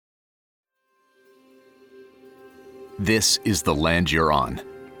This is The Land You're On,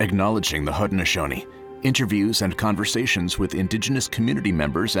 acknowledging the Haudenosaunee, interviews and conversations with Indigenous community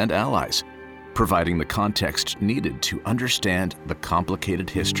members and allies, providing the context needed to understand the complicated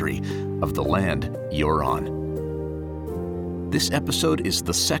history of the land you're on. This episode is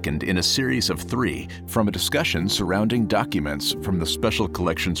the second in a series of 3 from a discussion surrounding documents from the Special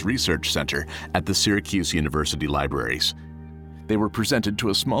Collections Research Center at the Syracuse University Libraries. They were presented to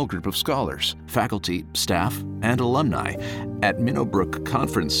a small group of scholars, faculty, staff, and alumni at Minnow Brook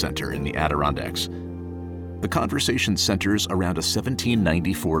Conference Center in the Adirondacks. The conversation centers around a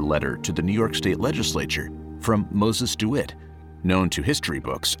 1794 letter to the New York State Legislature from Moses DeWitt, known to history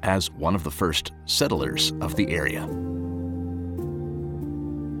books as one of the first settlers of the area.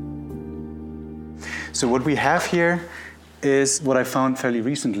 So what we have here is what I found fairly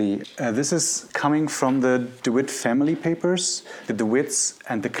recently. This is coming from the DeWitt family papers, the DeWitts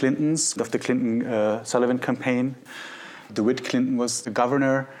and the Clintons of the Clinton-Sullivan campaign. DeWitt Clinton was the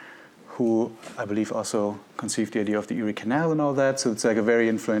governor who, I believe, also conceived the idea of the Erie Canal and all that. So it's like a very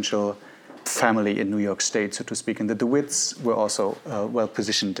influential family in New York State, so to speak. And the DeWitts were also well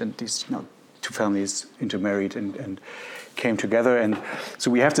positioned, and these 2 families intermarried and came together. And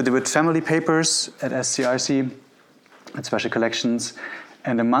so we have the DeWitt family papers at SCRC, at Special Collections,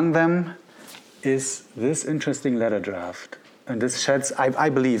 and among them is this interesting letter draft. And this sheds, I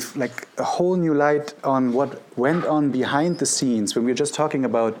believe, like a whole new light on what went on behind the scenes when we were just talking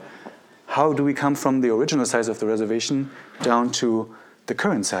about how do we come from the original size of the reservation down to the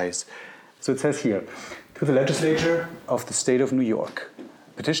current size. So it says here, to the legislature of the state of New York,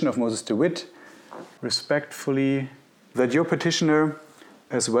 petition of Moses DeWitt, respectfully, that your petitioner,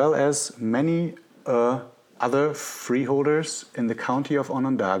 as well as many other freeholders in the county of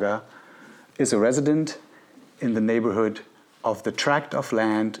Onondaga, is a resident in the neighborhood of the tract of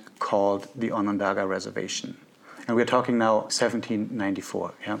land called the Onondaga Reservation. And we're talking now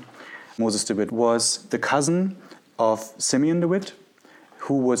 1794. Yeah? Moses DeWitt was the cousin of Simeon DeWitt,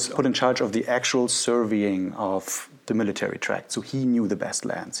 who was put in charge of the actual surveying of the military tract. So he knew the best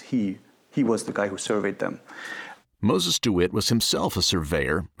lands. He was the guy who surveyed them. Moses DeWitt was himself a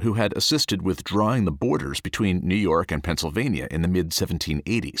surveyor who had assisted with drawing the borders between New York and Pennsylvania in the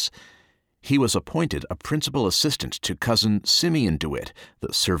mid-1780s. He was appointed a principal assistant to cousin Simeon DeWitt,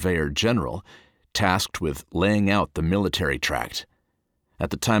 the surveyor general, tasked with laying out the military tract. At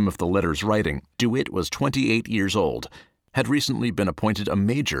the time of the letter's writing, DeWitt was 28 years old, had recently been appointed a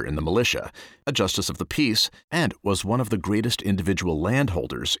major in the militia, a justice of the peace, and was one of the greatest individual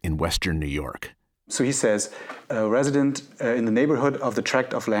landholders in western New York. So he says, a resident in the neighborhood of the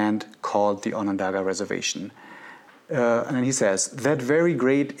tract of land called the Onondaga Reservation. And then he says, that very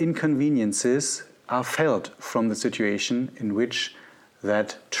great inconveniences are felt from the situation in which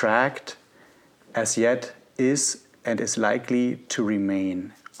that tract as yet is and is likely to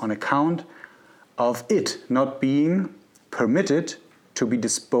remain on account of it not being permitted to be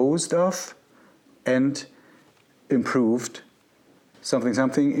disposed of and improved,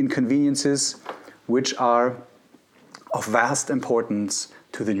 something, inconveniences which are of vast importance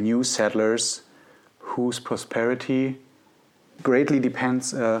to the new settlers whose prosperity greatly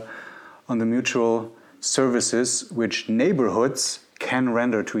depends on the mutual services which neighborhoods can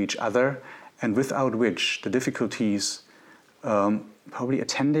render to each other, and without which the difficulties probably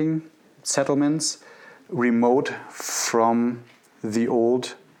attending settlements remote from the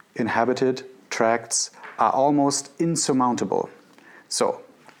old inhabited tracts are almost insurmountable. So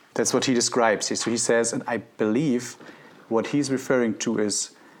that's what he describes here. So he says, and I believe what he's referring to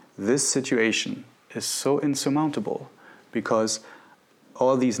is this situation is so insurmountable because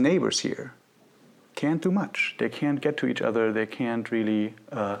all these neighbors here can't do much. They can't get to each other. They can't really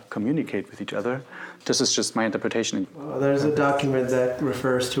communicate with each other. This is just my interpretation. Well, there's a document that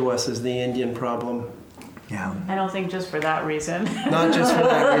refers to us as the Indian problem. Yeah. I don't think just for that reason. Not just for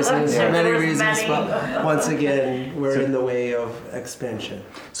that reason, for many reasons, but once again, we're in the way of expansion.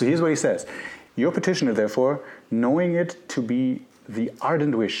 So here's what he says. Your petitioner, therefore, knowing it to be the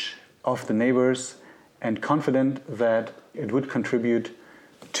ardent wish of the neighbors and confident that it would contribute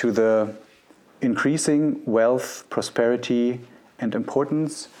to the increasing wealth, prosperity, and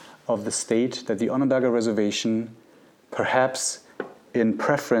importance of the state, that the Onondaga Reservation, perhaps in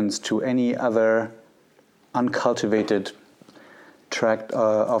preference to any other uncultivated tract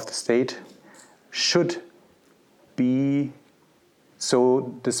of the state, should be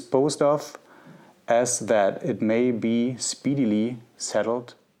so disposed of as that it may be speedily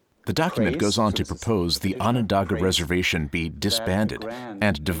settled The document goes on to So this is propose the petitioner Onondaga prays Reservation be disbanded grant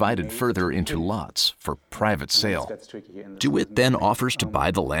and be divided made further into in- lots for private sale. That's tricky here in this DeWitt then amendment. offers to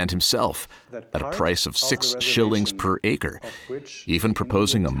buy the land himself That at a part price of of the 6 shillings per reservation acre, of which even the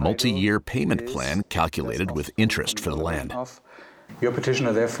proposing a Indian multi-year title payment is plan calculated as with of interest for the land. Your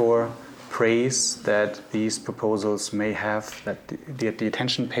petitioner therefore prays that these proposals may have the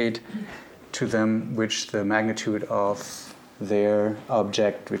attention paid to them which the magnitude of their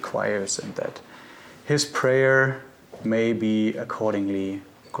object requires, and that his prayer may be accordingly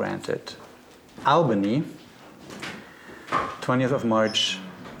granted. Albany, 20th of March,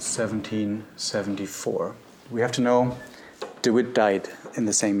 1774. We have to know DeWitt died in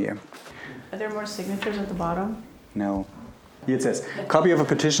the same year. Are there more signatures at the bottom? No. Here it says, copy of a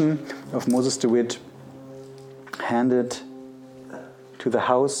petition of Moses DeWitt handed to the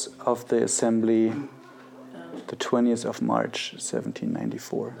House of the Assembly the 20th of March,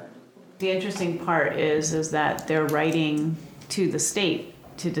 1794. The interesting part is that they're writing to the state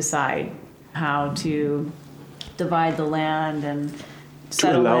to decide how to divide the land and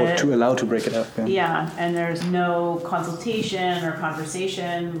settle it. To allow to break it up. Yeah, and there's no consultation or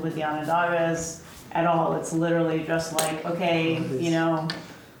conversation with the Onondagas at all. It's literally just like, okay, the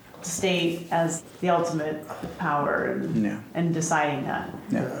state as the ultimate power and deciding that.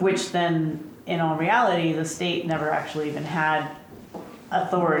 Yeah. Which then, in all reality, the state never actually even had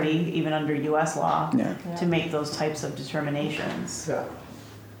authority, even under U.S. law, to make those types of determinations. Yeah.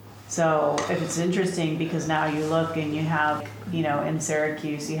 So if it's interesting, because now you look and you have, in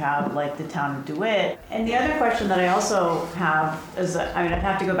Syracuse, you have like the town of DeWitt. And the other question that I also have is, I'd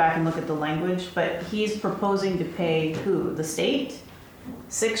have to go back and look at the language, but he's proposing to pay who? The state?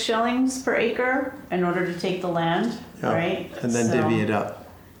 6 shillings per acre in order to take the land, right? And then divvy it up.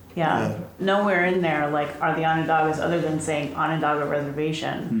 Yeah. Nowhere in there, are the Onondagas, other than saying Onondaga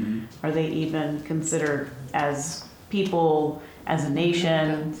Reservation, are they even considered as people, as a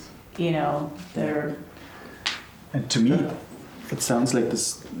nation? They're... And to me, it sounds like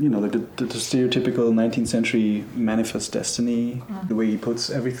this, like the stereotypical 19th century manifest destiny, the way he puts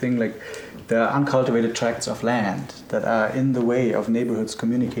everything, there are uncultivated tracts of land that are in the way of neighborhoods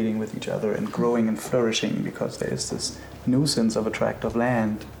communicating with each other and growing and flourishing, because there is this nuisance of a tract of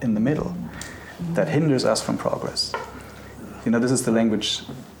land in the middle that hinders us from progress. This is the language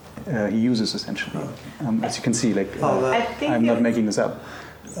he uses essentially. As you can see, I'm not making this up.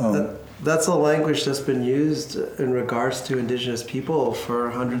 That's a language that's been used in regards to indigenous people for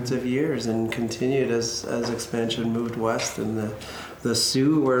hundreds of years and continued as expansion moved west, and the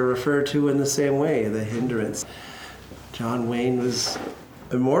Sioux were referred to in the same way, the hindrance. John Wayne was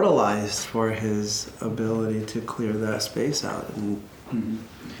immortalized for his ability to clear that space out. And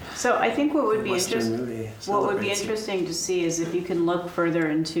So I think what would be Western interesting to see is if you can look further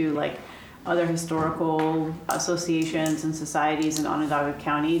into other historical associations and societies in Onondaga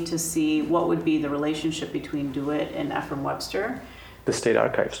County to see what would be the relationship between DeWitt and Ephraim Webster. The state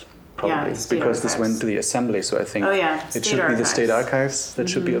archives, probably, state because archives. This went to the assembly, so I think it should be the state archives that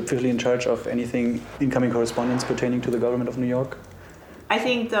should be officially in charge of anything incoming correspondence pertaining to the government of New York. I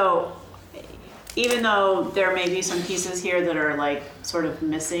think, though, even though there may be some pieces here that are sort of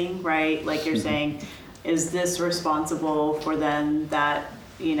missing, right? Like you're saying, is this responsible for then that,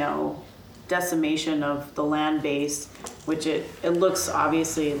 decimation of the land base, which it looks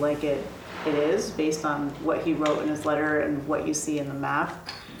obviously like it is based on what he wrote in his letter and what you see in the map.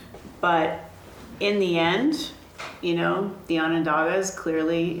 But in the end, the Onondagas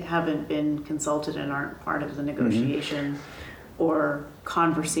clearly haven't been consulted and aren't part of the negotiation or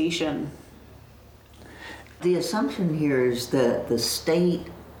conversation. The assumption here is that the state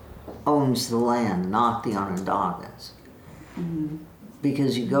owns the land, not the Onondagas.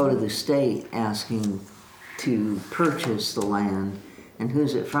 Because you go to the state asking to purchase the land, and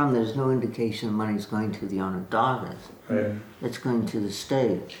who's it from? There's no indication the money's going to the Onondagas. Right. It's going to the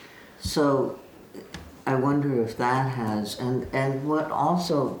state. So I wonder if that has, and what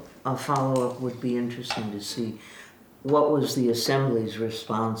also a follow-up would be interesting to see, what was the Assembly's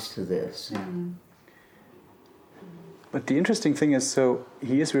response to this? But the interesting thing is, so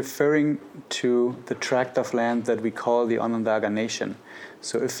he is referring to the tract of land that we call the Onondaga Nation.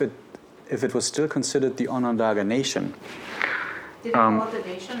 So if it was still considered the Onondaga Nation. Did they call it the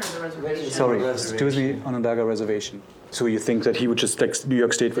nation or the reservation? Sorry, excuse me, Onondaga Reservation. So you think that he would just, New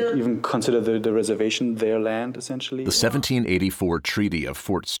York State would even consider the reservation their land, essentially? The 1784 Treaty of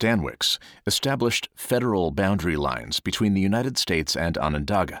Fort Stanwix established federal boundary lines between the United States and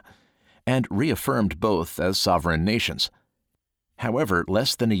Onondaga, and reaffirmed both as sovereign nations. However,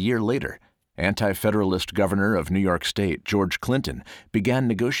 less than a year later, Anti-federalist Governor of New York State, George Clinton, began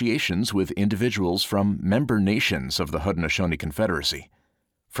negotiations with individuals from member nations of the Haudenosaunee Confederacy.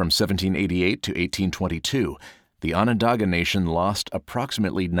 From 1788 to 1822, the Onondaga Nation lost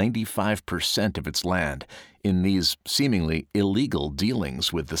approximately 95% of its land in these seemingly illegal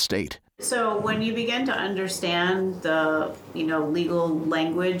dealings with the state. So when you begin to understand the, legal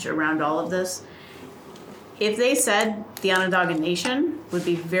language around all of this, if they said the Onondaga Nation would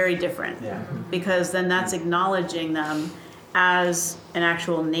be very different, because then that's acknowledging them as an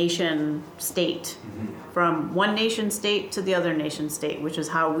actual nation state, from one nation state to the other nation state, which is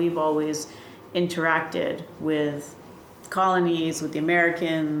how we've always interacted with colonies, with the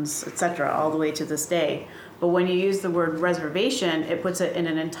Americans, etc., all the way to this day. But when you use the word reservation, it puts it in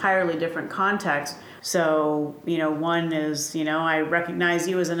an entirely different context. So, one is, I recognize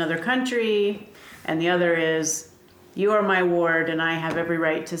you as another country, and the other is, you are my ward, and I have every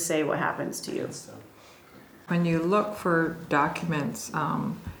right to say what happens to you. When you look for documents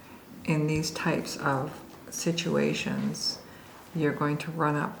in these types of situations, you're going to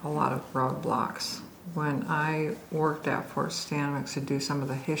run up a lot of roadblocks. When I worked at Fort Stanwix to do some of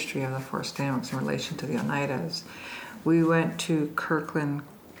the history of the Fort Stanwix in relation to the Oneidas, we went to Kirkland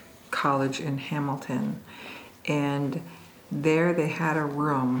College in Hamilton, and there they had a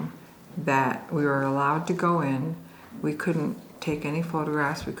room that we were allowed to go in. We couldn't take any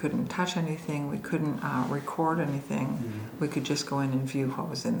photographs, we couldn't touch anything, we couldn't record anything. We could just go in and view what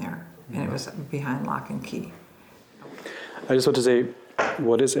was in there, and it was behind lock and key. I just want to say,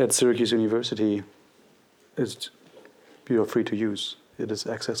 what is at Syracuse University is you're free to use. It is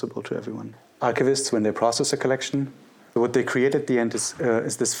accessible to everyone. Archivists, when they process a collection, what they create at the end is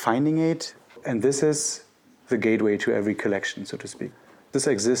this finding aid, and this is the gateway to every collection, so to speak. This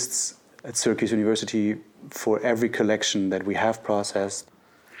exists at Syracuse University for every collection that we have processed.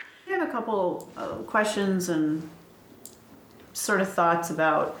 I have a couple questions and sort of thoughts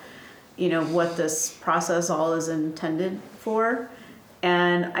about, what this process all is intended for.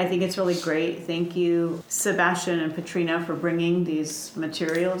 And I think it's really great. Thank you, Sebastian and Patrina, for bringing these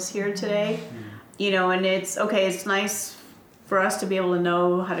materials here today. And it's nice for us to be able to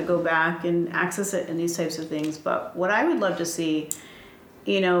know how to go back and access it and these types of things. But what I would love to see,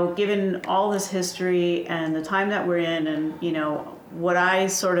 given all this history and the time that we're in, and, what I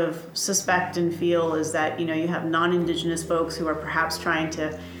sort of suspect and feel is that, you have non-Indigenous folks who are perhaps trying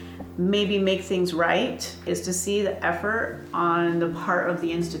to maybe make things right, is to see the effort on the part of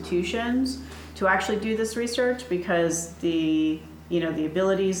the institutions to actually do this research, because the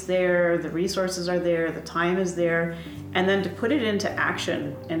ability's there, the resources are there, the time is there, and then to put it into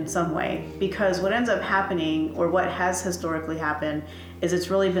action in some way. Because what ends up happening, or what has historically happened, is it's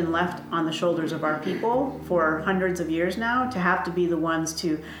really been left on the shoulders of our people for hundreds of years now to have to be the ones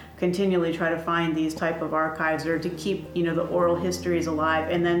to continually try to find these type of archives, or to keep the oral histories alive,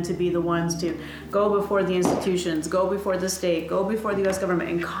 and then to be the ones to go before the institutions, go before the state, go before the U.S.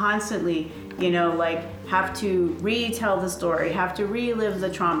 government, and constantly have to retell the story, have to relive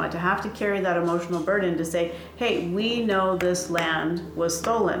the trauma, to have to carry that emotional burden to say, hey, we know this land was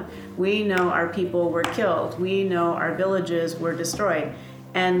stolen, we know our people were killed, we know our villages were destroyed.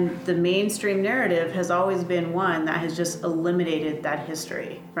 And the mainstream narrative has always been one that has just eliminated that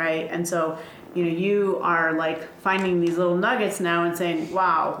history, right? And so, you are finding these little nuggets now and saying,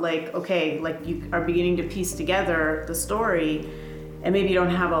 wow, you are beginning to piece together the story, and maybe you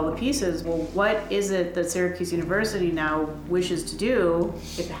don't have all the pieces. Well, what is it that Syracuse University now wishes to do,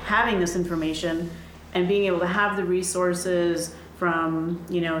 if having this information and being able to have the resources from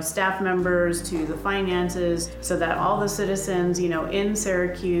staff members to the finances, so that all the citizens in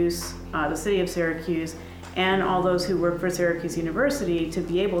Syracuse, the city of Syracuse, and all those who work for Syracuse University to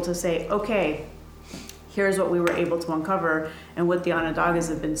be able to say, okay, here's what we were able to uncover, and what the Onondagas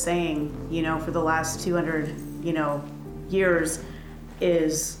have been saying for the last 200 years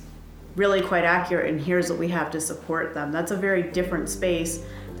is really quite accurate, and here's what we have to support them. That's a very different space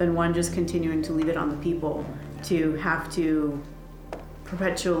than one just continuing to leave it on the people to have to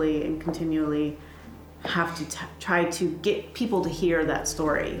perpetually and continually have to try to get people to hear that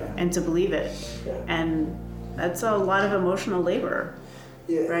story and to believe it. And that's a lot of emotional labor,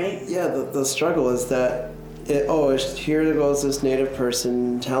 right? Yeah, the struggle is that, here goes this Native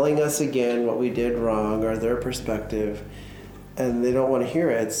person telling us again what we did wrong, or their perspective, and they don't want to hear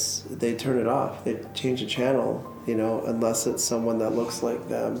it. They turn it off. They change the channel, unless it's someone that looks like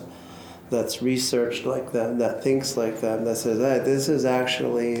them, that's researched like them, that thinks like them, that says, hey, this is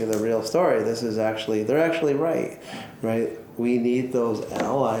actually the real story. They're actually right? We need those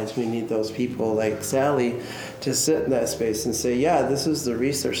allies. We need those people like Sally to sit in that space and say, yeah, this is the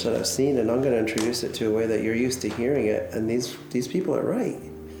research that I've seen, and I'm going to introduce it to a way that you're used to hearing it, and these people are right.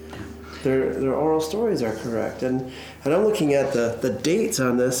 Their oral stories are correct. And I'm looking at the dates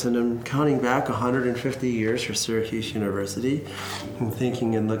on this, and I'm counting back 150 years for Syracuse University. I'm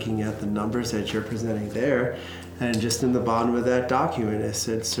thinking and looking at the numbers that you're presenting there. And just in the bottom of that document, it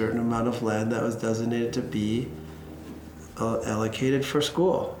said certain amount of land that was designated to be allocated for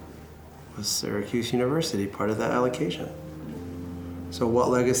school. Was Syracuse University part of that allocation? So what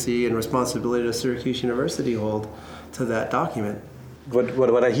legacy and responsibility does Syracuse University hold to that document?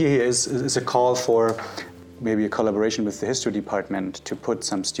 What I hear here is a call for maybe a collaboration with the history department to put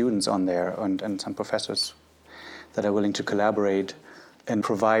some students on there and some professors that are willing to collaborate and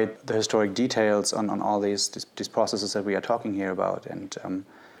provide the historic details on all these processes that we are talking here about. And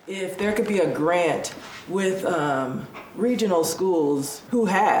if there could be a grant with regional schools who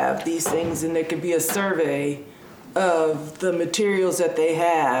have these things, and there could be a survey of the materials that they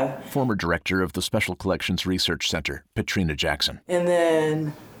have. Former director of the Special Collections Research Center, Patrina Jackson. And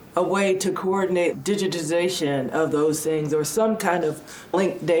then a way to coordinate digitization of those things or some kind of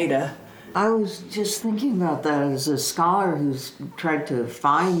linked data. I was just thinking about that as a scholar who's tried to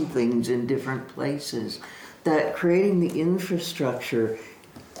find things in different places, that creating the infrastructure,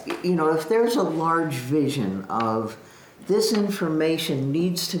 if there's a large vision of this information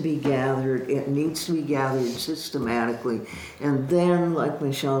needs to be gathered, it needs to be gathered systematically, and then, like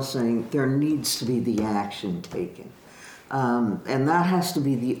Michelle's saying, there needs to be the action taken. And that has to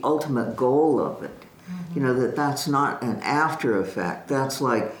be the ultimate goal of it. Mm-hmm. That's not an after effect. That's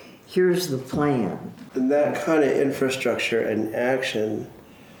like, here's the plan. And that kind of infrastructure and action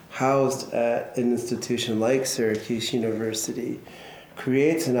housed at an institution like Syracuse University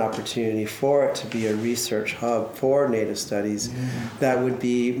creates an opportunity for it to be a research hub for Native studies that would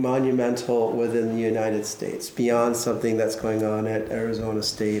be monumental within the United States, beyond something that's going on at Arizona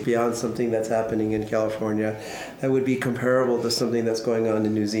State, beyond something that's happening in California, that would be comparable to something that's going on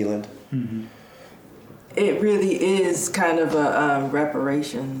in New Zealand. Mm-hmm. It really is kind of a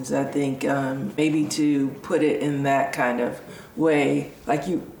reparations, I think, maybe to put it in that kind of way, like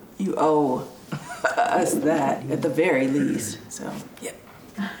you owe us that at the very least. So, yeah.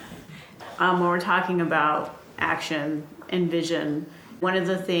 When we're talking about action and vision, one of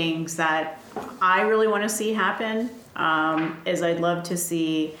the things that I really want to see happen is I'd love to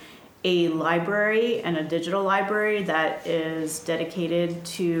see a library and a digital library that is dedicated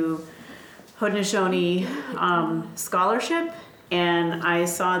to Haudenosaunee scholarship. And I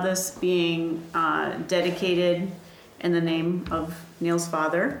saw this being dedicated in the name of Neil's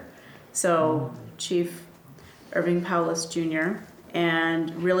father. So Chief Irving Powless Jr.,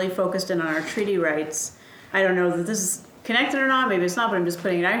 and really focused in on our treaty rights. I don't know that this is connected or not, maybe it's not, but I'm just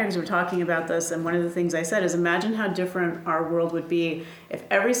putting it out here because we're talking about this. And one of the things I said is, imagine how different our world would be if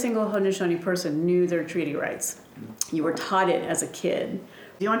every single Haudenosaunee person knew their treaty rights. You were taught it as a kid.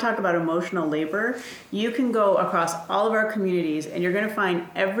 If you want to talk about emotional labor, you can go across all of our communities and you're going to find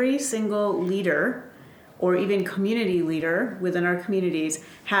every single leader or even community leader within our communities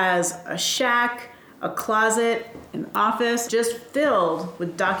has a shack, a closet, an office just filled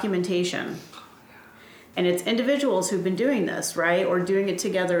with documentation. And it's individuals who've been doing this, right? Or doing it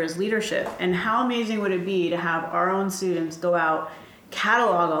together as leadership. And how amazing would it be to have our own students go out,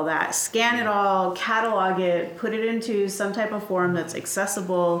 catalog all that, scan it all, catalog it, put it into some type of form that's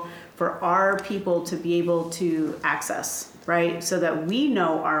accessible for our people to be able to access, right? So that we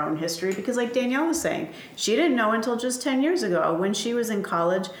know our own history. Because like Danielle was saying, she didn't know until just 10 years ago when she was in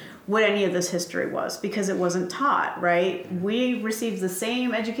college what any of this history was, because it wasn't taught, right? We received the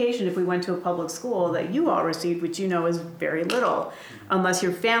same education if we went to a public school that you all received, which you know is very little, unless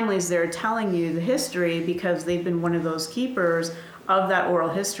your family's there telling you the history because they've been one of those keepers of that oral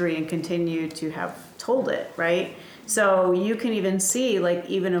history and continue to have told it, right? So you can even see, like,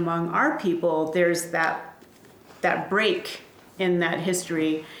 even among our people, there's that break in that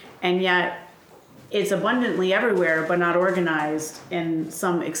history, and yet it's abundantly everywhere, but not organized in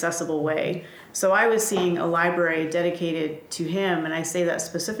some accessible way. So I was seeing a library dedicated to him, and I say that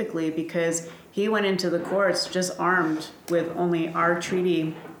specifically because he went into the courts just armed with only our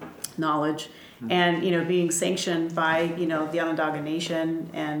treaty knowledge, and being sanctioned by the Onondaga Nation,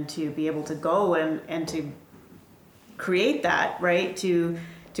 and to be able to go and to create that, right, to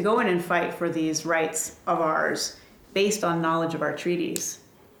go in and fight for these rights of ours based on knowledge of our treaties.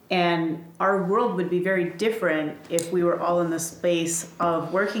 And our world would be very different if we were all in the space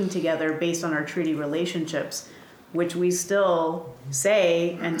of working together based on our treaty relationships, which we still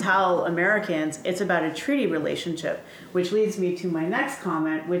say and tell Americans it's about a treaty relationship, which leads me to my next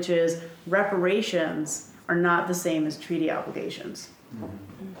comment, which is reparations are not the same as treaty obligations.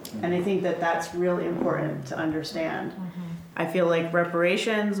 And I think that that's really important to understand. I feel like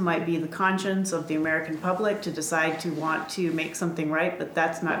reparations might be the conscience of the American public to decide to want to make something right, but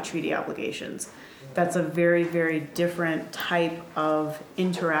that's not treaty obligations. That's a very, very different type of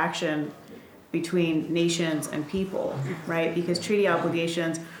interaction between nations and people, right? Because treaty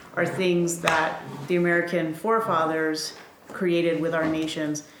obligations are things that the American forefathers created with our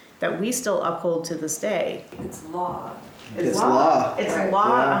nations that we still uphold to this day. It's law. It's law. It's Right.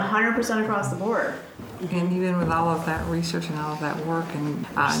 law Yeah. 100% across the board. And even with all of that research and all of that work, and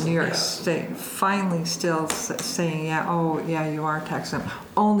New York State finally still saying, yeah, you are tax exempt,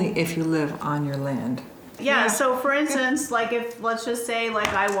 only if you live on your land. Yeah, so for instance, like if, let's just say,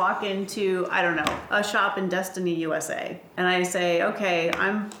 like I walk into, I don't know, a shop in Destiny, USA, and I say, okay,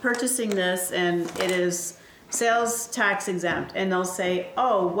 I'm purchasing this and it is sales tax exempt. And they'll say,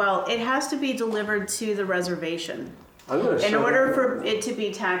 oh, well, it has to be delivered to the reservation in order for it to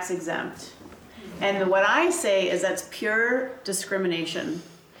be tax exempt. And what I say is that's pure discrimination,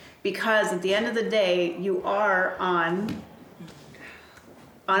 because at the end of the day, you are on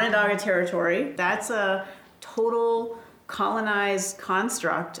Onondaga territory. That's a total colonized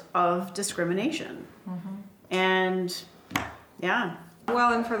construct of discrimination. And yeah.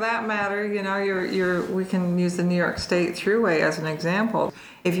 Well, and for that matter, we can use the New York State Thruway as an example.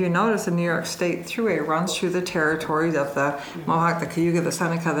 If you notice, the New York State Thruway runs through the territories of the Mohawk, the Cayuga, the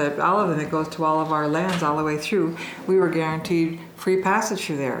Seneca, all of them. It goes to all of our lands all the way through. We were guaranteed free passage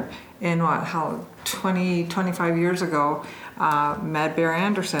through there. In 25 years ago, Mad Bear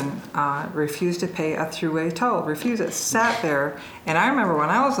Anderson refused to pay a thruway toll. Refused it. Sat there. And I remember when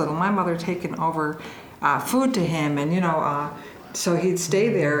I was little, my mother taking over food to him, and so he'd stay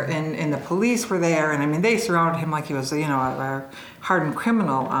there, and the police were there, and I mean they surrounded him like he was a hardened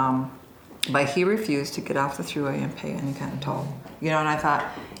criminal. But he refused to get off the thruway and pay any kind of toll. And I thought,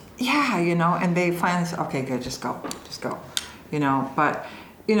 yeah, and they finally said, okay, good, just go. But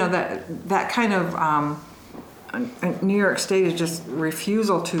that kind of New York State is just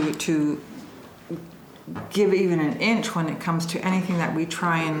refusal to give even an inch when it comes to anything that we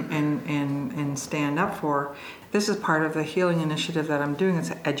try and stand up for. This is part of the healing initiative that I'm doing.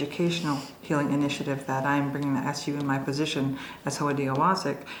 It's an educational healing initiative that I'm bringing to SU in my position as Ho'odia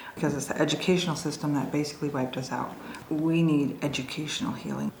Wasik, because it's the educational system that basically wiped us out. We need educational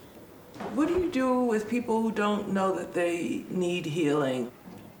healing. What do you do with people who don't know that they need healing?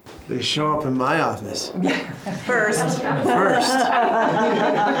 They show up in my office First.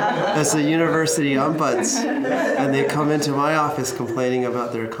 as the university ombuds, and they come into my office complaining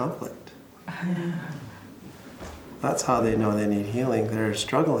about their conflict. That's how they know they need healing. They're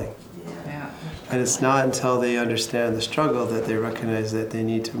struggling. Yeah. And it's not until they understand the struggle that they recognize that they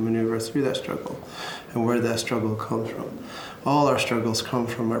need to maneuver through that struggle and where that struggle comes from. All our struggles come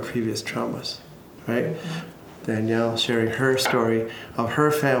from our previous traumas, right? Danielle sharing her story of her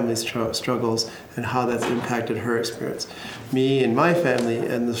family's struggles and how that's impacted her experience. Me and my family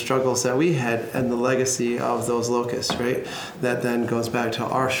and the struggles that we had and the legacy of those locusts, right? That then goes back to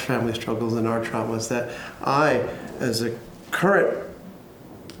our family struggles and our traumas that I, as a current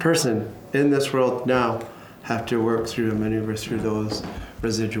person in this world now, have to work through and maneuver through those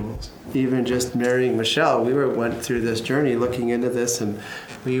residuals. Even just marrying Michelle, we went through this journey looking into this, and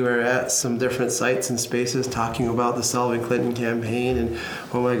we were at some different sites and spaces talking about the Sullivan Clinton campaign, and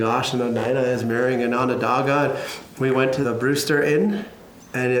oh my gosh, and Oneida is marrying an Onondaga. We went to the Brewster Inn,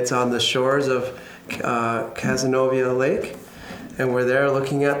 and it's on the shores of Cazenovia Lake, and we're there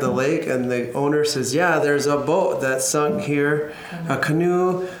looking at the lake, and the owner says, yeah, there's a boat that sunk here, a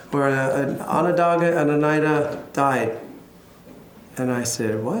canoe where an Onondaga and Oneida died. And I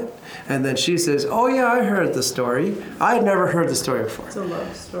said, what? And then she says, oh yeah, I heard the story. I had never heard the story before. It's a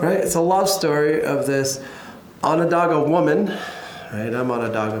love story. Right? It's a love story of this Onondaga woman, right? I'm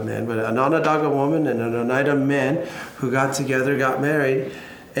Onondaga man, but an Onondaga woman and an Oneida man who got together, got married,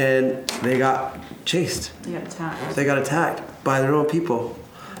 and they got chased. They got attacked. They got attacked by their own people.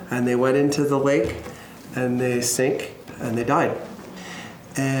 And they went into the lake and they sank and they died.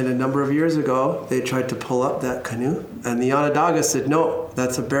 And a number of years ago, they tried to pull up that canoe, and the Onondaga said, no,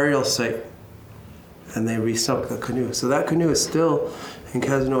 that's a burial site. And they resunk the canoe. So that canoe is still in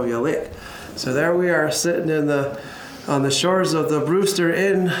Cazenovia Lake. So there we are sitting on the shores of the Brewster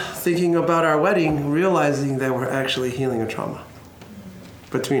Inn, thinking about our wedding, realizing that we're actually healing a trauma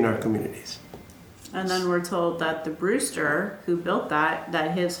between our communities. And then we're told that the Brewster who built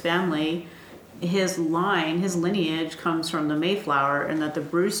that his family, his lineage comes from the Mayflower, and that the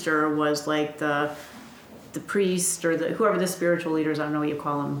Brewster was like the the priest or whoever the spiritual leaders, I don't know what you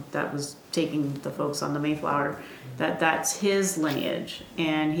call them, that was taking the folks on the Mayflower, that's his lineage.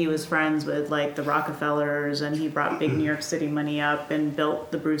 And he was friends with like the Rockefellers, and he brought big New York City money up and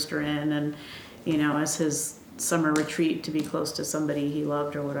built the Brewster Inn, and, you know, as his summer retreat to be close to somebody he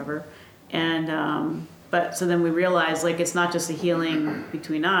loved or whatever. And, but so then we realized, like, it's not just a healing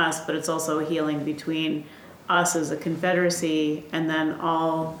between us, but it's also a healing between us as a confederacy and then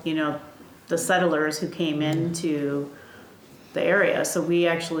all, you know, the settlers who came into the area. So we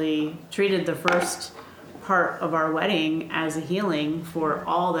actually treated the first part of our wedding as a healing for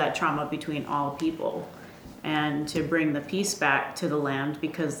all that trauma between all people, and to bring the peace back to the land,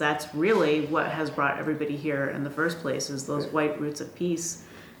 because that's really what has brought everybody here in the first place, is those white roots of peace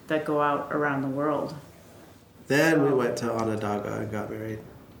that go out around the world. Then we went to Onondaga and got married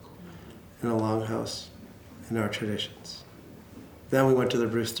in a longhouse in our traditions. Then we went to the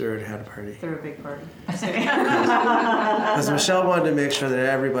Brewster and had a party. They're a big party. Because Michelle wanted to make sure that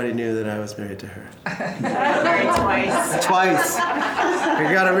everybody knew that I was married to her. Married twice. Twice.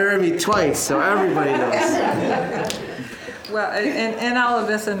 You gotta marry me twice, so everybody knows. Well, and all of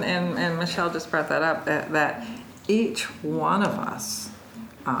this, and Michelle just brought that up, that each one of us,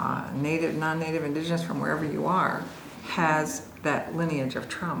 native, non-native, indigenous, from wherever you are, has that lineage of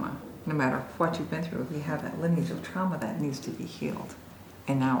trauma. No matter what you've been through, we have that lineage of trauma that needs to be healed.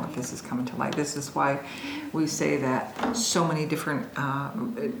 And now this is coming to light. This is why we say that so many different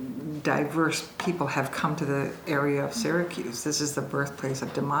diverse people have come to the area of Syracuse. This is the birthplace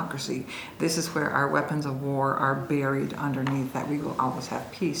of democracy. This is where our weapons of war are buried underneath, that we will always have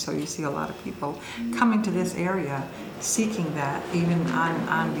peace. So you see a lot of people coming to this area seeking that, even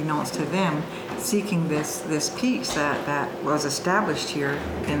unbeknownst to them, seeking this peace that was established here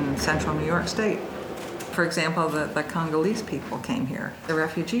in central New York State. For example, the Congolese people came here. The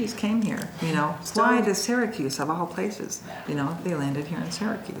refugees came here, you know. Why does Syracuse, of all places? You know, they landed here in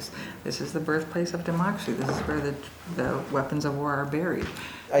Syracuse. This is the birthplace of democracy. This is where the weapons of war are buried.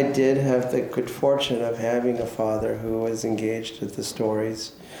 I did have the good fortune of having a father who was engaged with the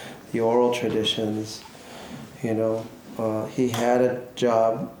stories, the oral traditions, you know. He had a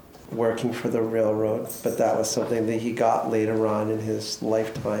job working for the railroad, but that was something that he got later on in his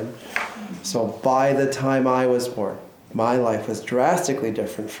lifetime. So by the time I was born, my life was drastically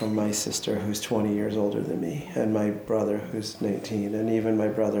different from my sister, who's 20 years older than me, and my brother, who's 19, and even my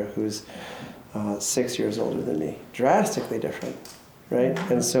brother, who's 6 years older than me. Drastically different, right?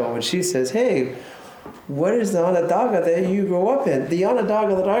 And so when she says, hey, what is the Onondaga that you grew up in? The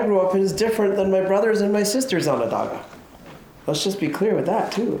Onondaga that I grew up in is different than my brother's and my sister's Onondaga. Let's just be clear with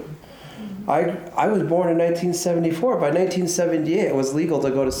that, too. I was born in 1974. By 1978, it was legal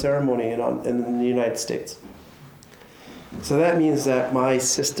to go to ceremony in the United States. So that means that my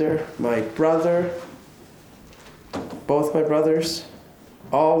sister, my brother, both my brothers,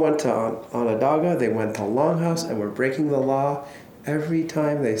 all went to Onondaga. They went to Longhouse and were breaking the law every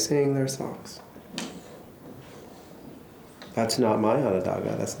time they sang their songs. That's not my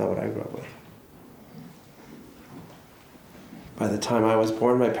Onondaga. That's not what I grew up with. By the time I was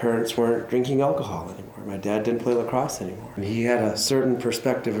born, my parents weren't drinking alcohol anymore. My dad didn't play lacrosse anymore. And he had a certain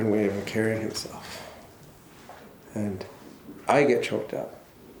perspective and way of carrying himself. And I get choked up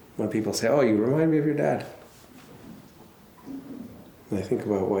when people say, oh, you remind me of your dad. And I think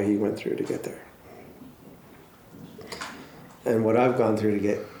about what he went through to get there. And what I've gone through to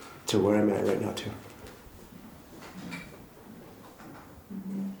get to where I'm at right now, too.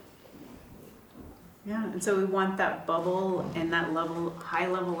 Yeah, and so we want that bubble and that high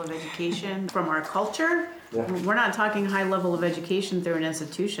level of education from our culture. Yeah. We're not talking high level of education through an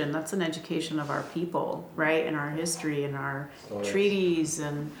institution. That's an education of our people, right? And our history and our treaties,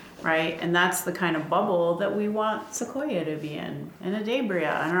 and right? And that's the kind of bubble that we want Sequoia to be in, and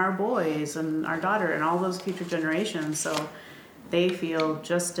Adabria, and our boys, and our daughter, and all those future generations. So they feel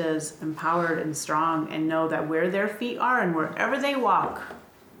just as empowered and strong, and know that where their feet are and wherever they walk,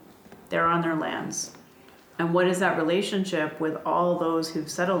 they're on their lands. And what is that relationship with all those who've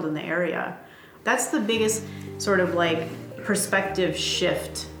settled in the area? That's the biggest sort of like perspective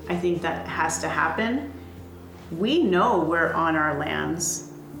shift, I think, that has to happen. We know we're on our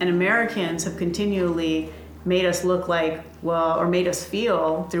lands, and Americans have continually made us look like, well, or made us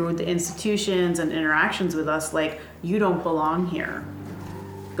feel through the institutions and interactions with us like, you don't belong here.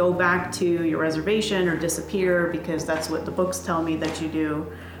 Go back to your reservation or disappear, because that's what the books tell me that you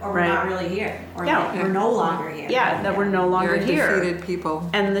do. Or we're not really here. Or that we're no longer here. Yeah, that we're no longer here. Defeated people.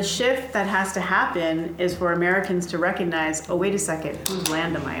 And the shift that has to happen is for Americans to recognize, oh, wait a second, whose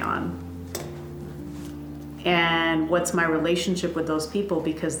land am I on? And what's my relationship with those people?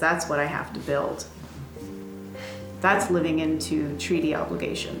 Because that's what I have to build. That's living into treaty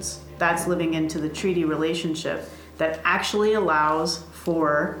obligations. That's living into the treaty relationship that actually allows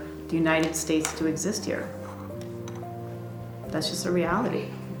for the United States to exist here. That's just a reality.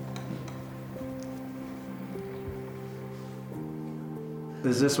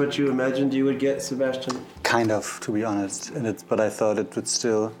 Is this what you imagined you would get, Sebastian? Kind of, to be honest. But I thought it would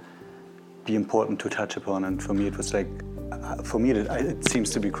still be important to touch upon. And for me, it was like, it seems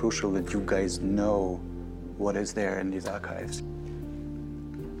to be crucial that you guys know what is there in these archives.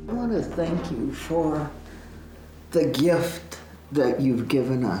 I want to thank you for the gift that you've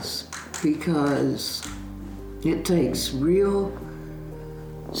given us, because it takes real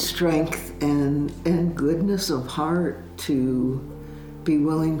strength and goodness of heart to be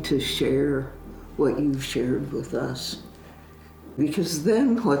willing to share what you've shared with us. Because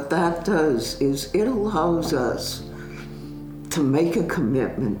then what that does is it allows us to make a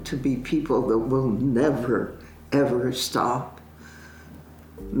commitment to be people that will never, ever stop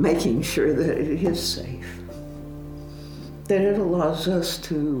making sure that it is safe. That it allows us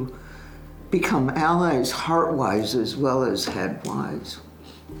to become allies heart-wise as well as head-wise.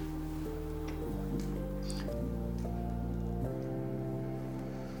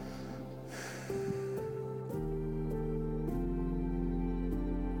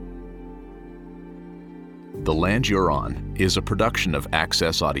 The Land You're On is a production of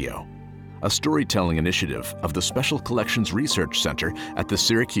Access Audio, a storytelling initiative of the Special Collections Research Center at the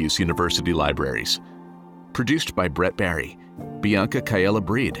Syracuse University Libraries. Produced by Brett Barry, Bianca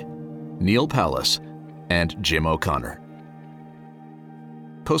Kaela-Breed, Neil Pallas, and Jim O'Connor.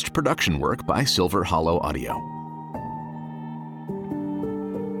 Post-production work by Silver Hollow Audio.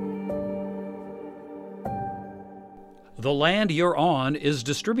 The Land You're On is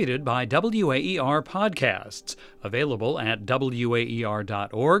distributed by WAER Podcasts, available at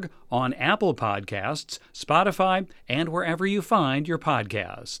waer.org, on Apple Podcasts, Spotify, and wherever you find your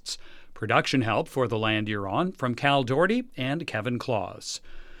podcasts. Production help for The Land You're On from Cal Doherty and Kevin Claus.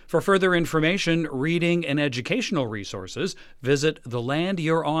 For further information, reading, and educational resources, visit the Land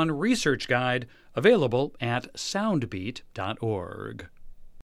You're On Research Guide, available at soundbeat.org.